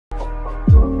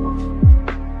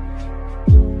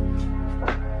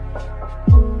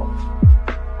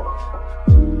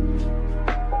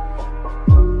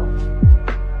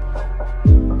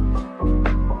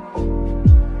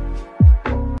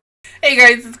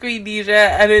Hey guys, it's Queendija,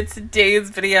 and in today's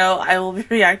video, I will be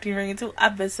reacting to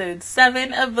episode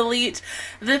 7 of BLEACH,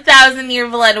 the 1,000-Year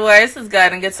Blood Wars. Let's go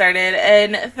ahead and get started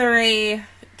in 3,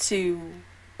 2,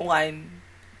 1,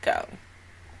 go.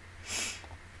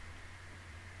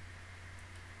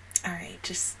 Alright,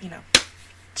 just,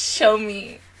 show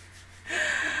me.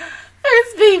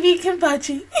 Where's baby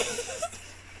Kenpachi?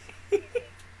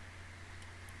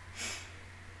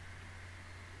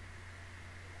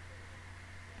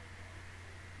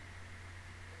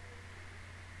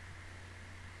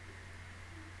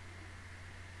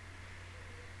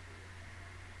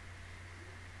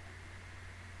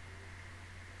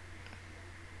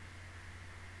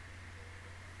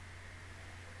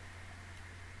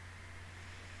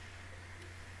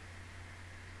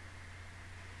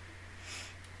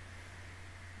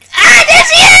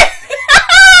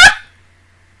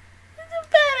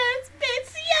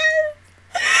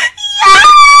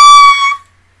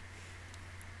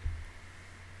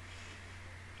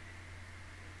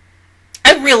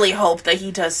 Really hope that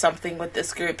he does something with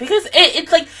this group, because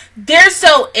it's like they're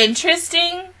so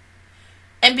interesting,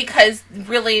 and because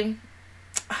really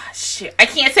shit, I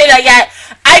can't say that yet.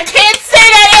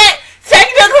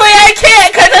 Technically I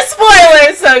can't because of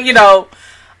spoilers, so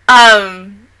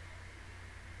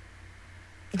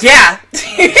yeah.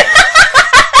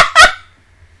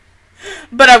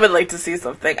 But I would like to see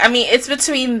something. I mean, it's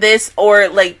between this or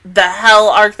like the Hell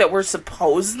arc that we're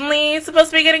supposedly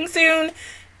supposed to be getting soon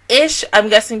ish. I'm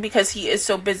guessing because he is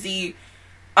so busy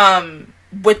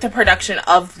with the production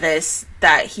of this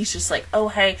that he's just like, oh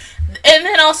hey. And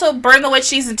then also Burn the Witch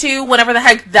season 2, whenever the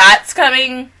heck that's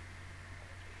coming.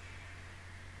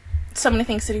 So many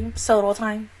things to do, so little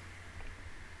time.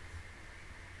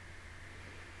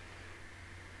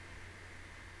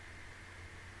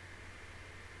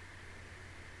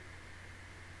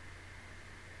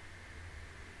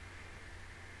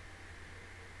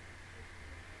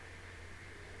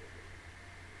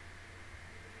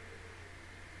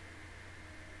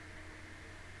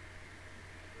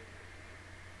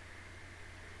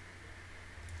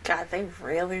 God, they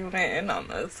really went in on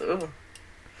this. Ooh.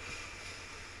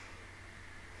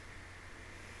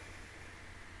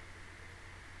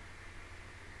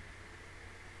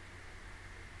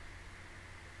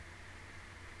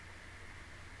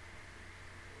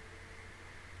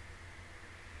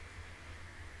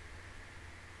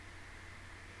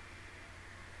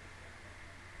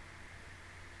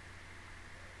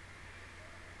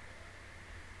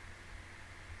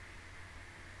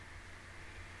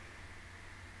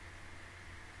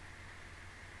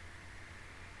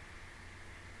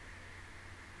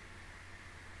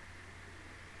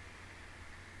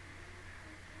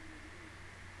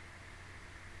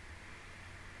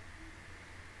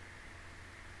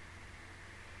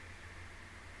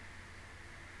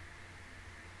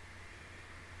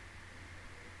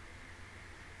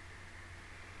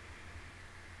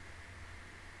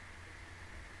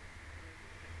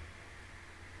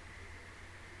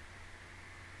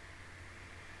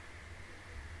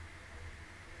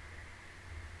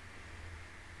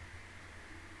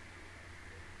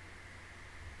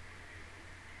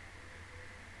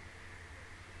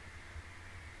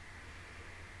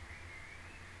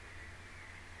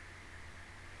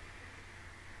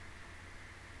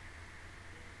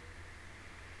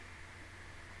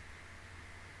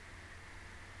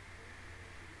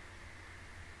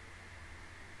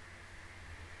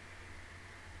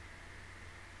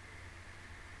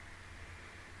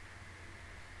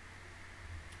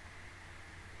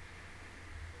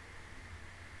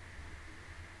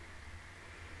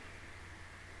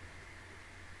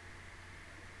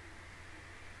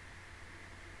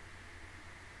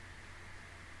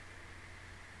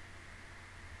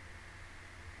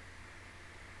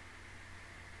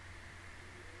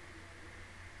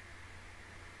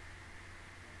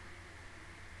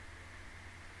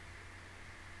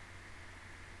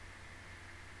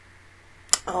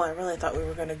 Oh, I really thought we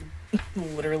were gonna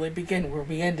literally begin where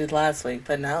we ended last week,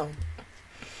 but no.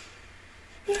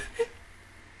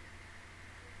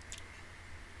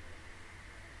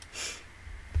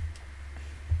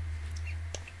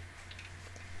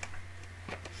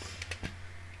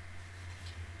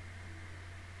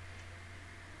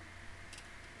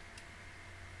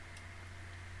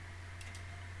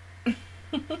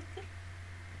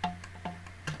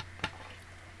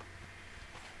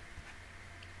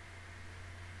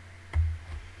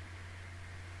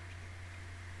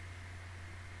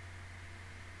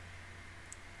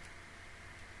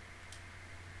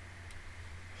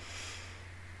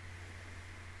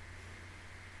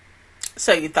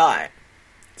 So you thought.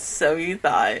 So you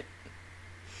thought.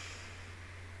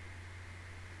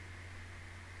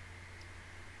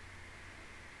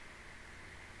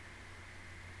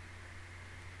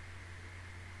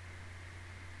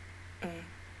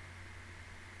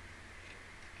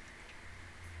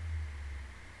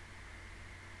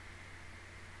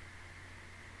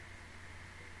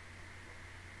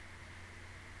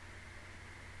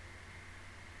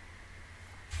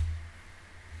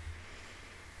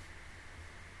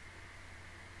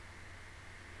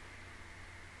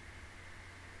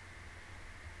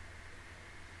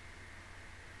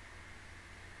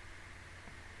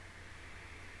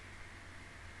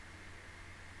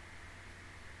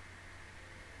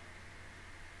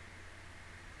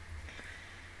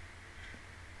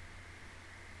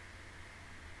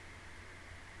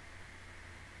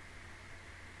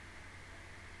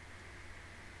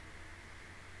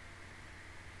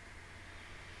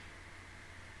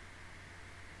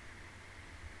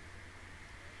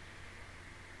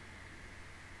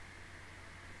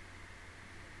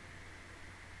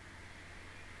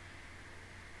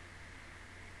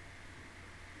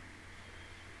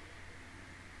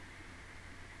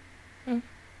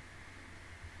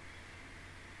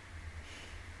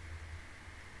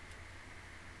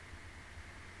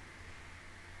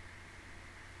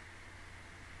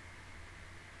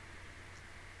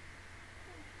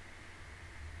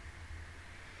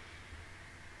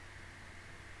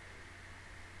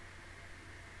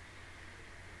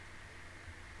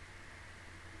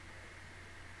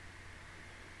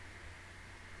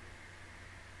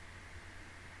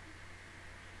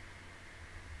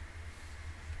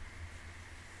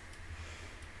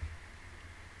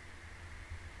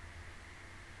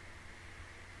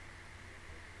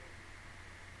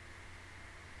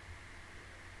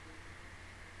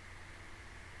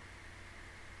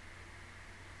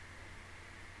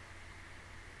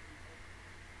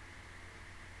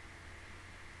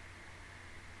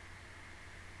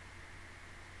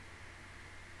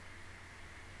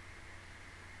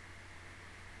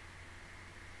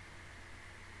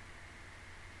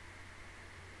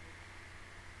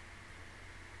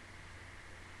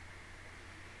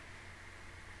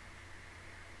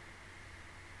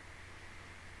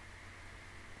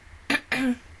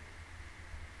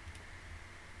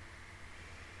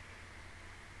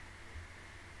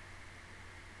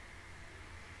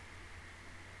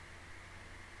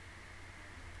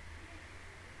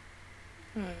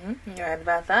 You're right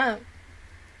about that.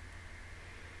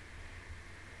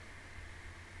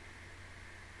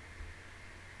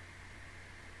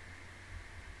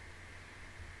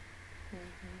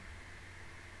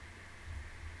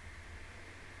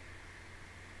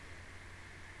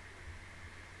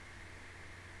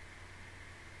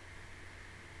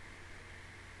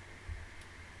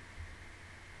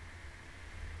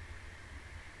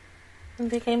 It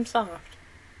became soft.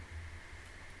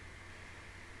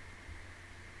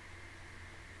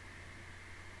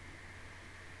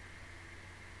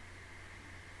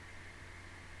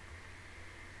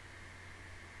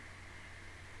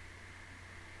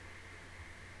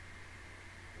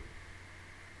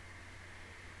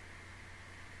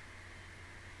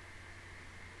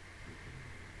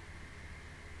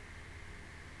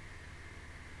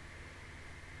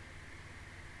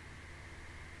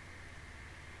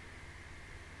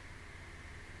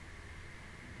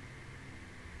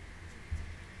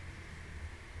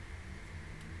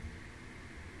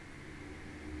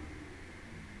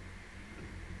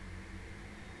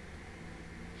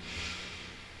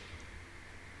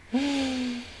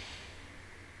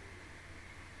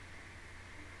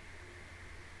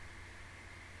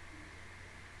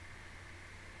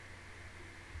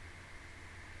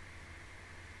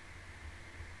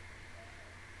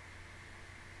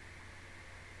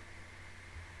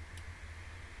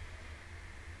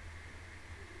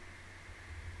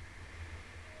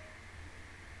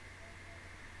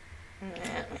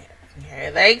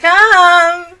 Here they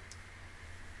come.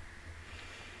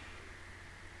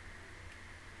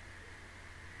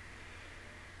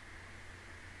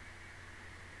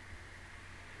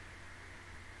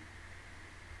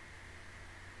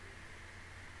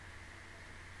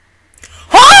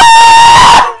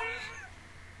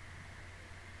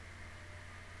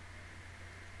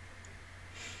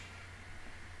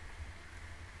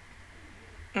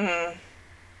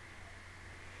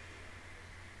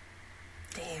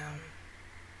 Damn.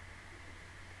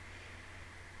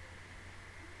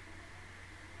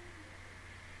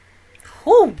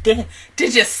 Oh, damn.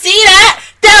 Did you see that?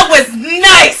 That was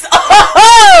nice.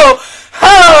 Oh,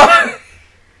 oh.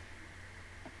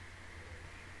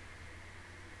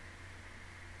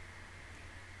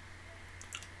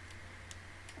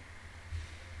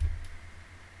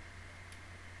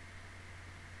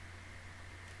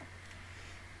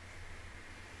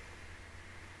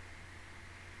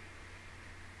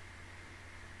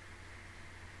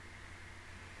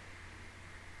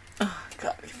 Oh,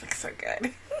 God, these look so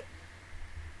good.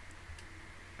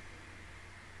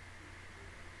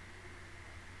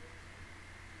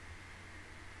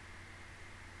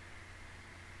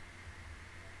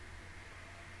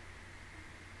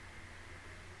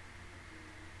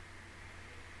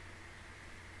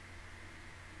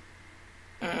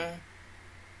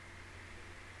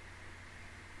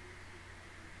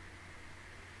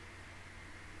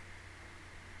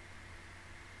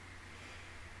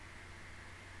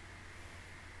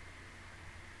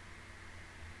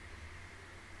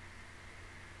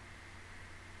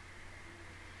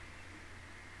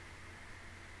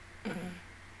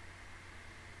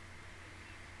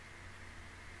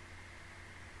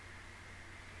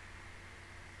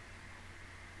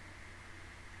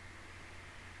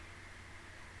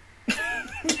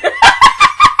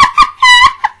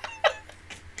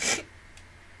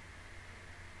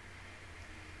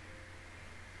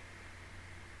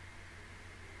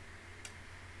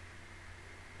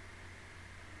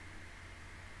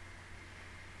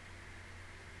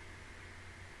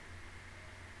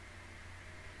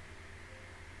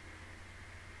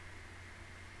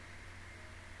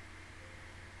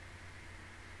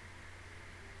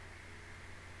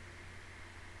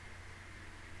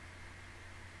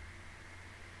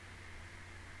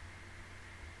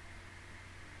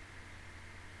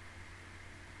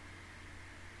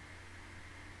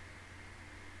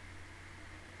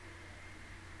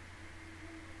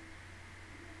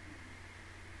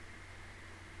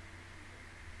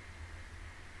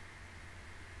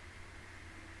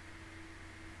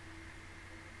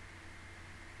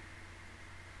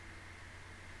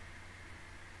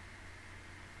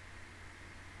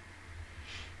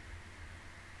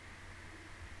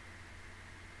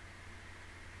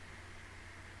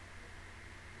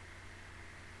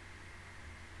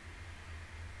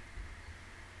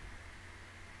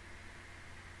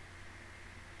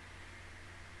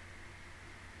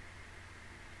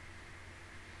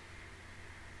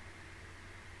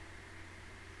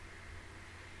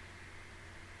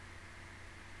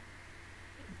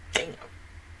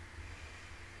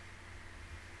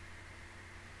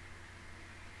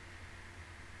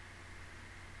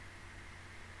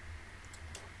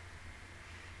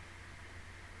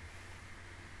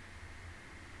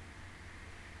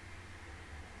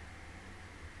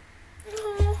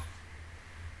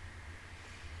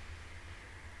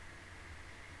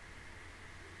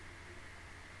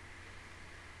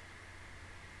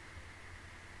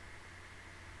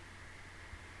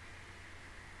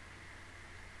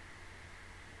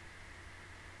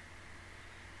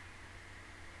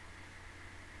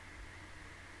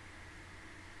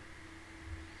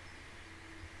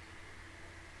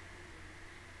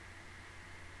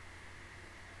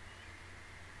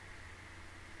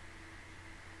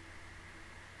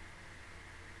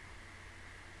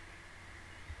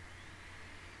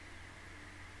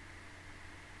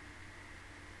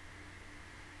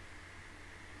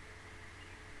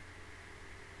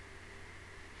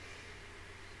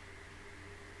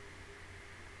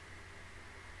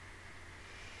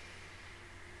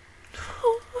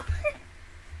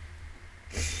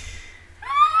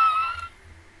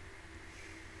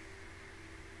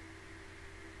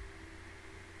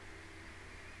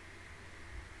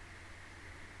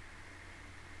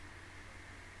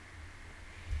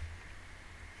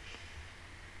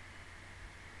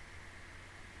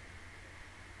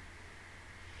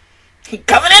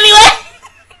 Coming anyway!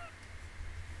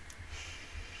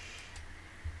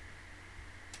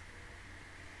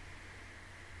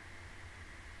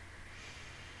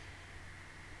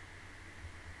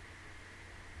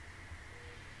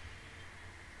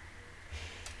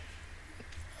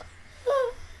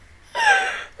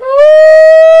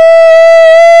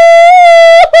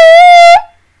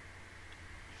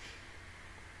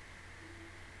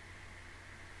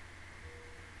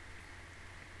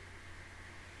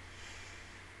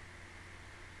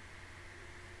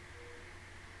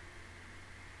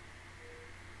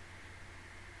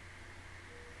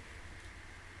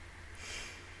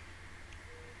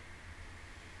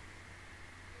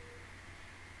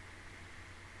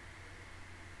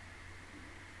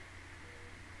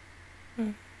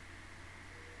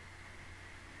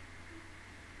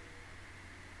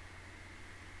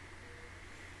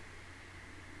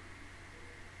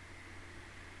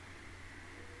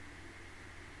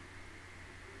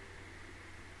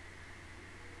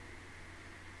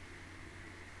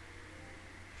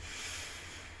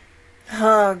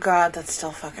 Oh god, that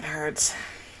still fucking hurts.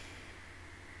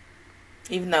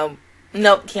 Even though,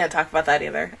 nope, can't talk about that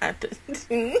either. I have to.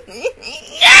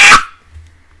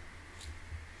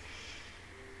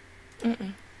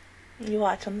 You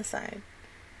watch on the side.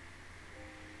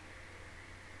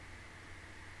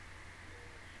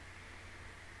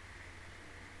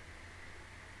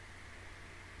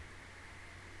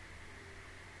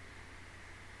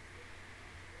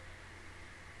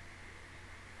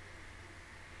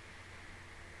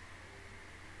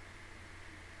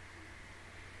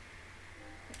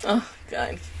 Oh,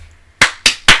 God.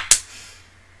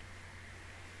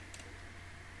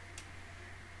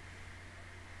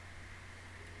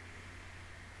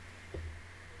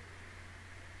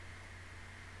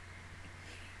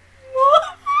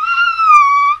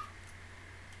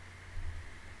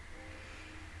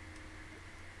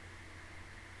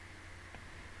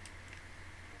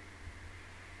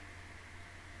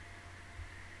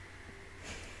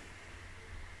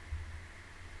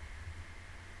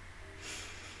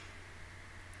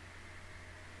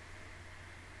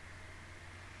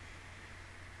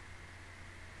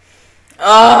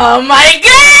 Oh my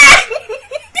god!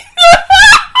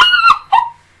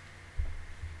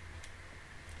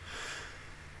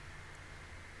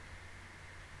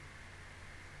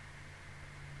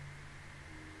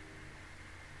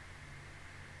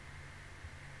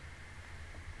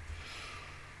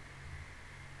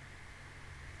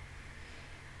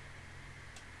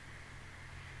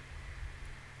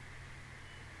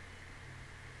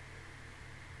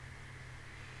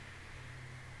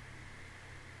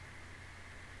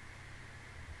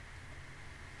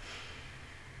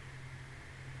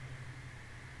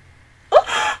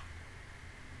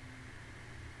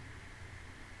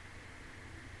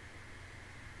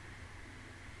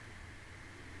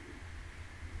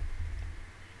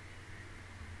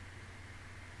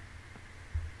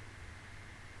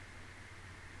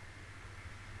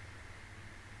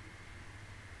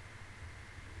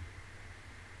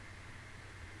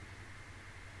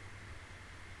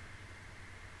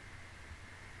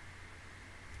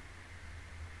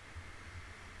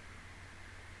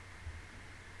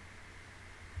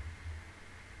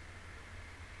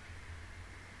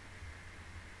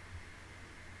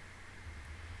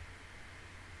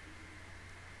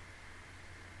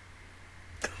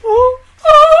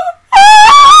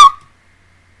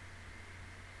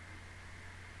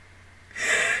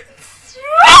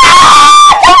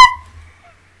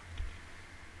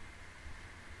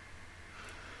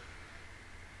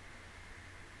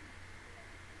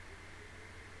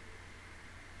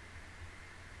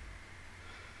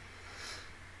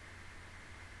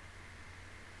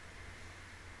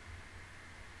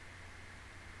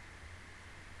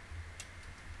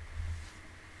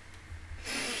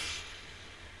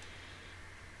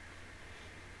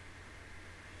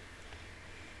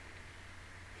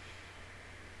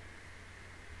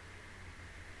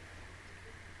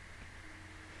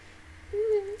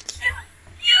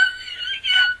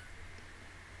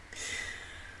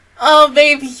 Oh,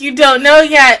 baby, you don't know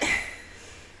yet.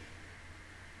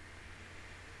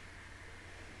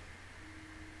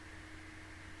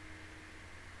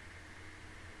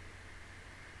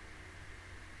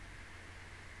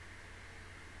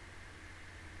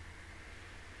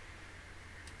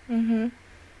 Mm-hmm.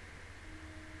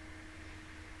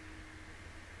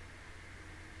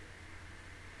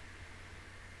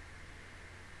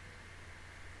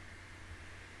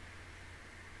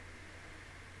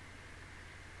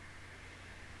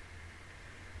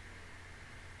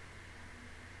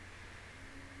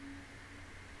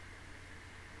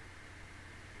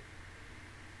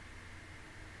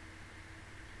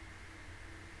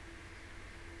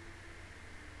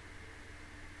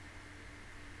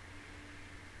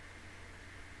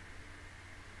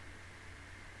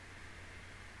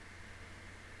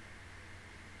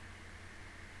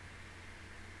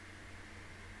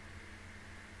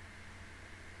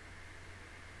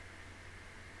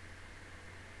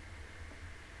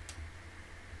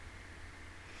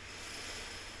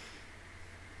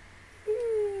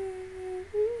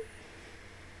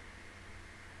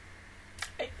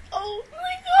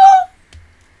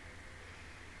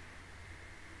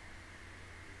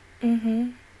 Mm-hmm.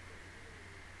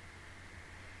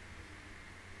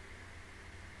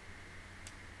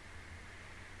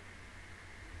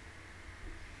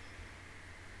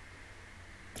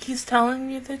 He's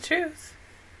telling you the truth.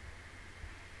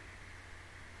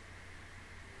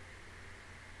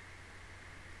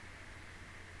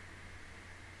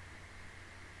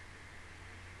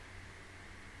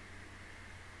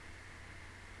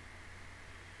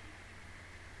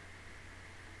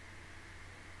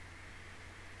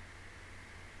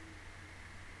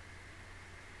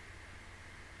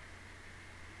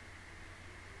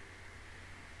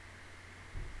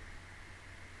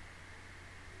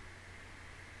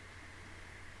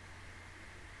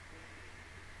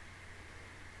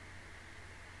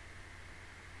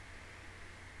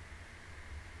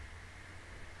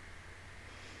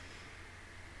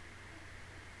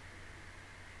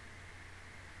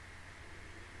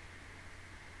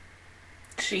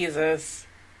 Jesus.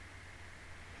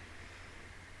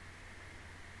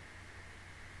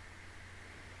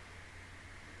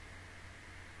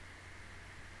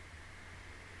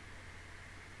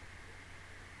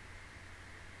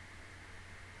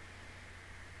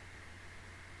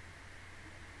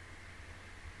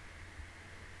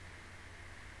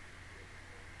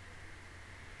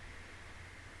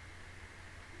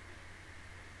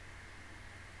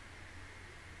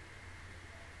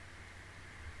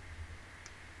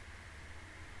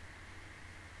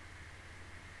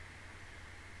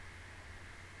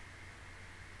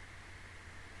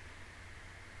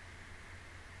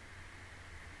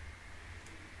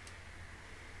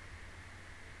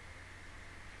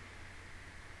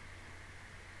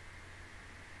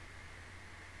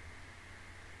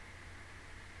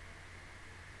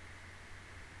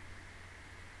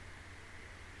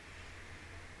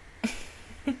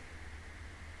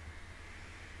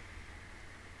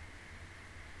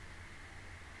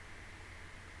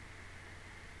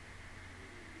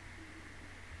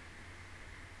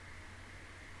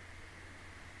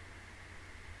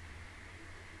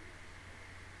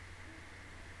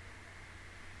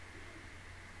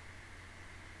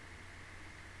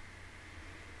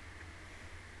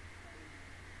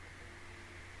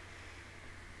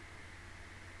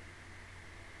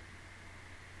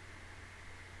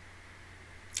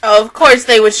 Oh, of course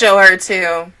they would show her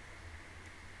too.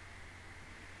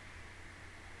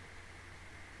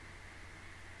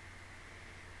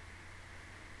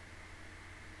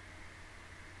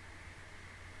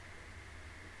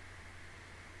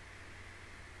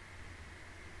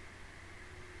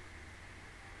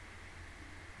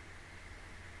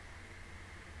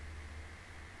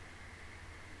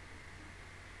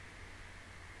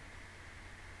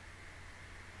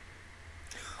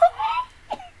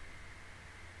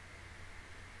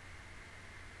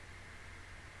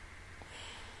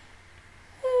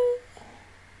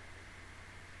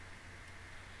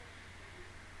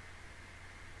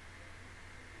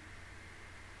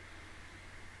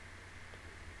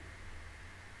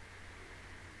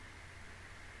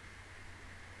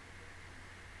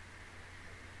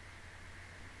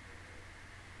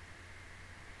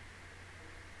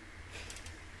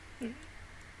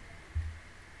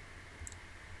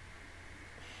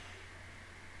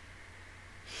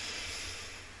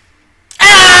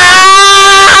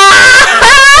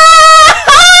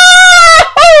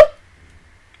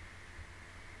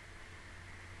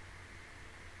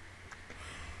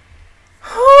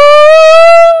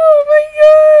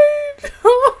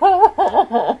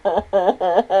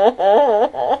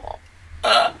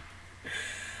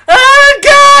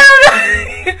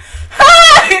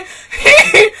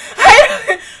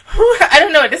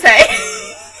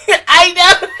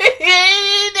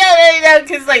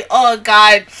 Oh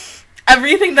God,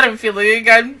 everything that I'm feeling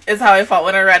again is how I felt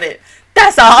when I read it.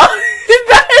 That's all.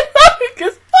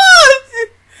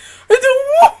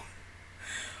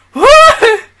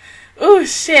 Oh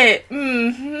shit.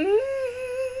 Mm-hmm.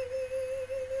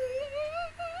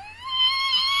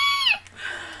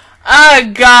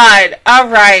 Oh God. All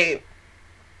right.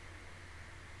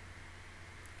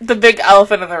 The big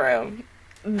elephant in the room.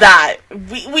 That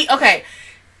we okay.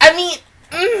 I mean.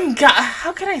 God,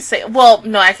 how can I say it? Well,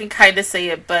 no, I can kind of say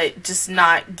it, but just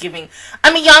not giving.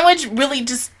 I mean, Yonwich really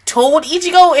just told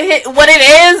Ichigo what it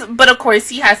is, but of course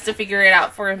he has to figure it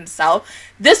out for himself.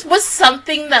 This was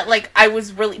something that, like, I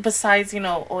was really, besides, you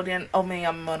know, Ome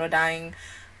Yamamoto dying,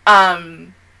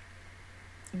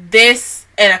 this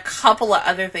and a couple of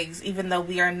other things, even though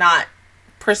we are not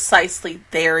precisely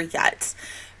there yet,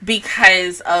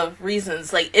 because of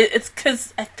reasons. Like, it's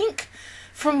because I think,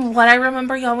 from what I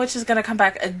remember, Yonwich is going to come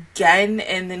back again,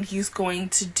 and then he's going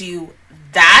to do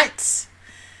that.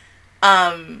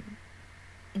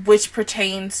 which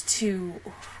pertains to,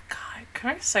 oh God,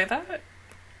 can I say that?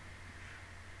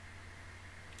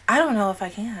 I don't know if I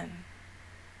can.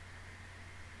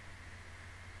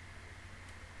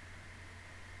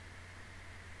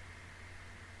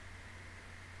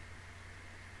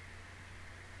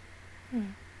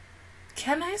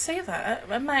 Can I say that?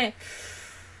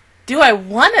 Do I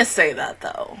want to say that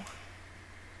though?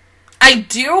 I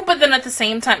do, but then at the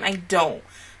same time, I don't.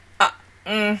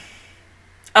 Okay,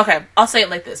 I'll say it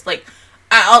like this. Like,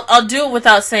 I'll do it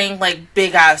without saying, like,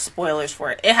 big-ass spoilers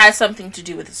for it. It has something to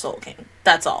do with the Soul King.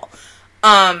 That's all.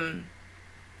 And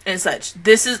such.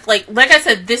 This is, like I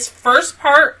said, this first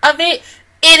part of it,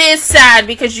 it is sad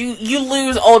because you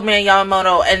lose Old Man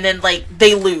Yamamoto and then, like,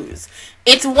 they lose.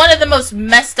 It's one of the most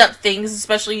messed up things,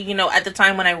 especially, you know, at the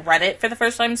time when I read it for the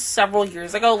first time several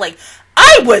years ago. Like,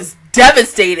 I was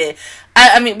devastated.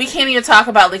 I mean, we can't even talk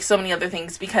about, like, so many other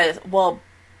things because, well,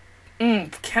 can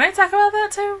I talk about that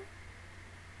too?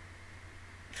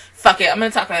 Fuck it, I'm gonna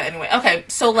talk about it anyway. Okay,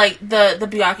 so, like, the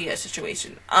Byakuya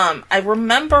situation. I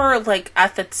remember, like,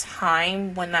 at the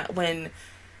time when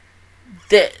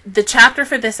the chapter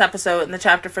for this episode and the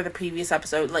chapter for the previous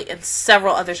episode, like, and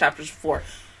several other chapters before,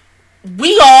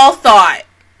 we all thought,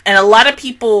 and a lot of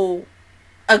people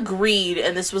agreed,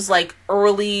 and this was, like,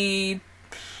 early,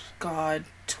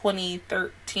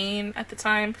 2013 at the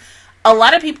time, a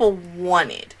lot of people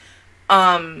wanted,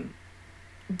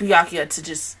 Byakuya to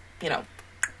just, you know,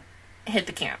 hit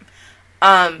the cam.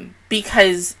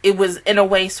 Because it was, in a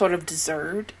way, sort of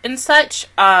deserved and such.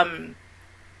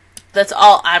 That's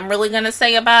all I'm really gonna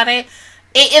say about it.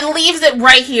 It leaves it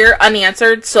right here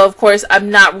unanswered, so of course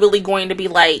I'm not really going to be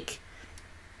like,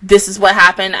 this is what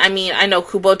happened. I mean, I know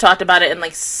Kubo talked about it in,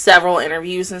 like, several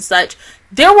interviews and such.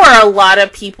 There were a lot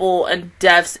of people and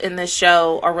devs in this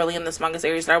show, or really in this manga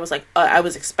series, that I was like, I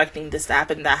was expecting this to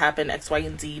happen, that happened, X, Y,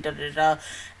 and Z, da-da-da,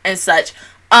 and such.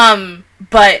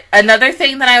 But another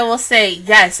thing that I will say,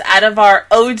 yes, out of our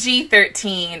OG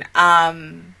 13,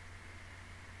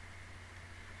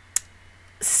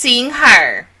 seeing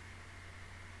her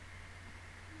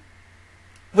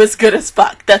was good as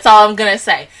fuck. That's all I'm gonna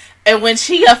say. And when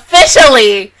she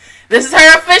officially, this is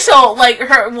her official, like,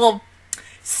 her, well,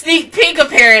 sneak peek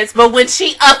appearance, but when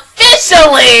she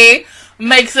officially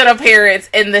makes an appearance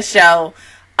in the show,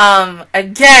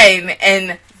 again,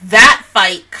 and that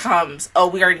fight comes, oh,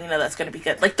 we already know that's going to be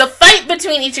good. Like, the fight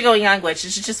between Ichigo and Yanguich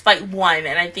is just fight one,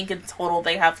 and I think in total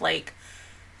they have, like,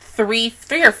 three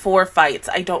or four fights,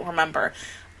 I don't remember.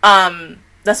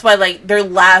 That's why, like, their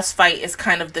last fight is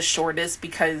kind of the shortest,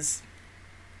 because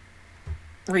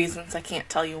reasons, I can't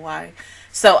tell you why.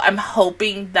 So I'm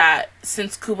hoping that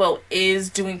since Kubo is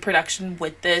doing production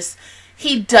with this,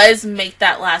 he does make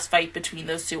that last fight between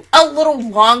those two a little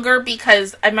longer,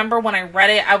 because I remember when I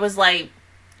read it, I was like,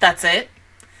 that's it.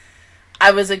 I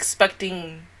was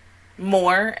expecting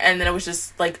more, and then it was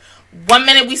just like, 1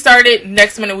 minute we started,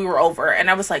 next minute we were over, and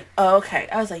I was like, oh, okay.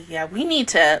 I was like, yeah, we need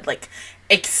to, like,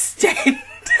 extend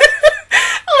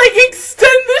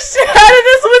extend the shit out of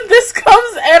this when this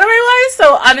comes anime-wise.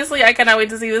 So honestly, I cannot wait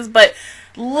to see this, but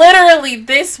literally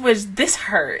this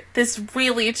hurt. This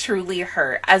really truly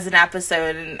hurt as an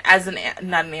episode, and as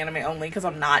not an anime only, because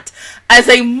I'm not, as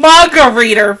a manga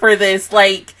reader for this.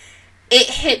 Like, it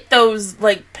hit those,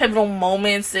 like, pivotal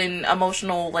moments and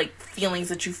emotional, like, feelings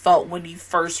that you felt when you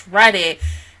first read it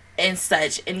and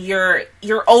such, and you're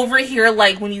over here,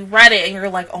 like, when you read it and you're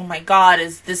like, oh my god,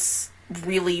 is this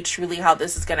really truly how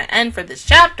this is going to end for this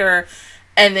chapter?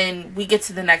 And then we get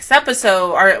to the next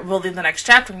episode, or well, the next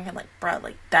chapter, and you're like, bruh,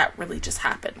 like, that really just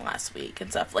happened last week and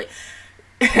stuff. Like,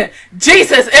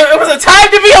 Jesus, it was a time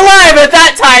to be alive at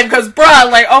that time, because bruh,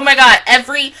 like, oh my god,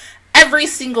 every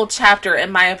single chapter,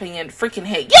 in my opinion, freaking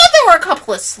hit. Yeah, there were a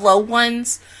couple of slow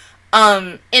ones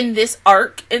in this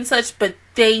arc and such, but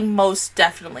they most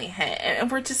definitely hit,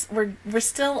 and we're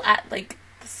still at, like,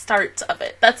 start of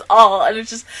it. That's all. And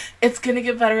it's gonna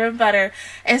get better and better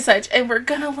and such, and we're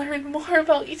gonna learn more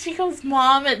about Ichigo's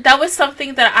mom. And that was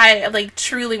something that I, like,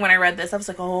 truly, when I read this, I was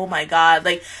like, oh my god,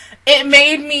 like, it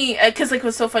made me, because, like, it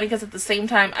was so funny, because at the same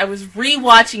time I was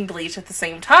rewatching Bleach at the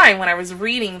same time when I was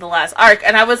reading the last arc,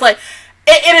 and I was like,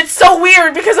 and it's so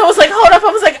weird, because I was like, hold up,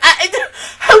 I was like,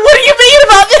 what do you mean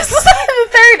about this? The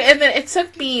third, and then it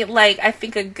took me, like, I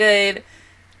think a good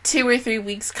 2 or 3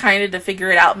 weeks kind of to figure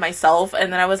it out myself,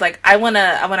 and then I was like, I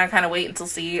wanna kind of wait until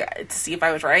to see if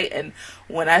I was right. And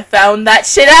when I found that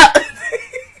shit out, that's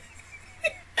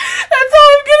all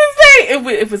I'm gonna say.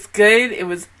 It was good. It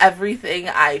was everything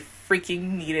I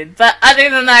freaking needed. But other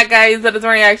than that, guys, that is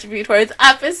my reaction view towards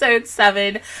episode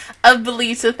 7 of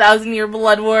Bleach: The Thousand Year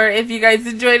Blood War. If you guys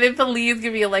enjoyed it, please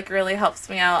give me a like. It really helps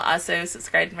me out. Also,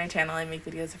 subscribe to my channel. I make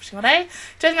videos every single day.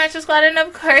 Join my squad, and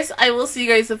of course, I will see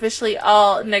you guys officially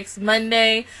all next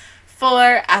Monday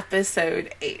for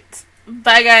episode 8.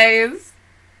 Bye, guys.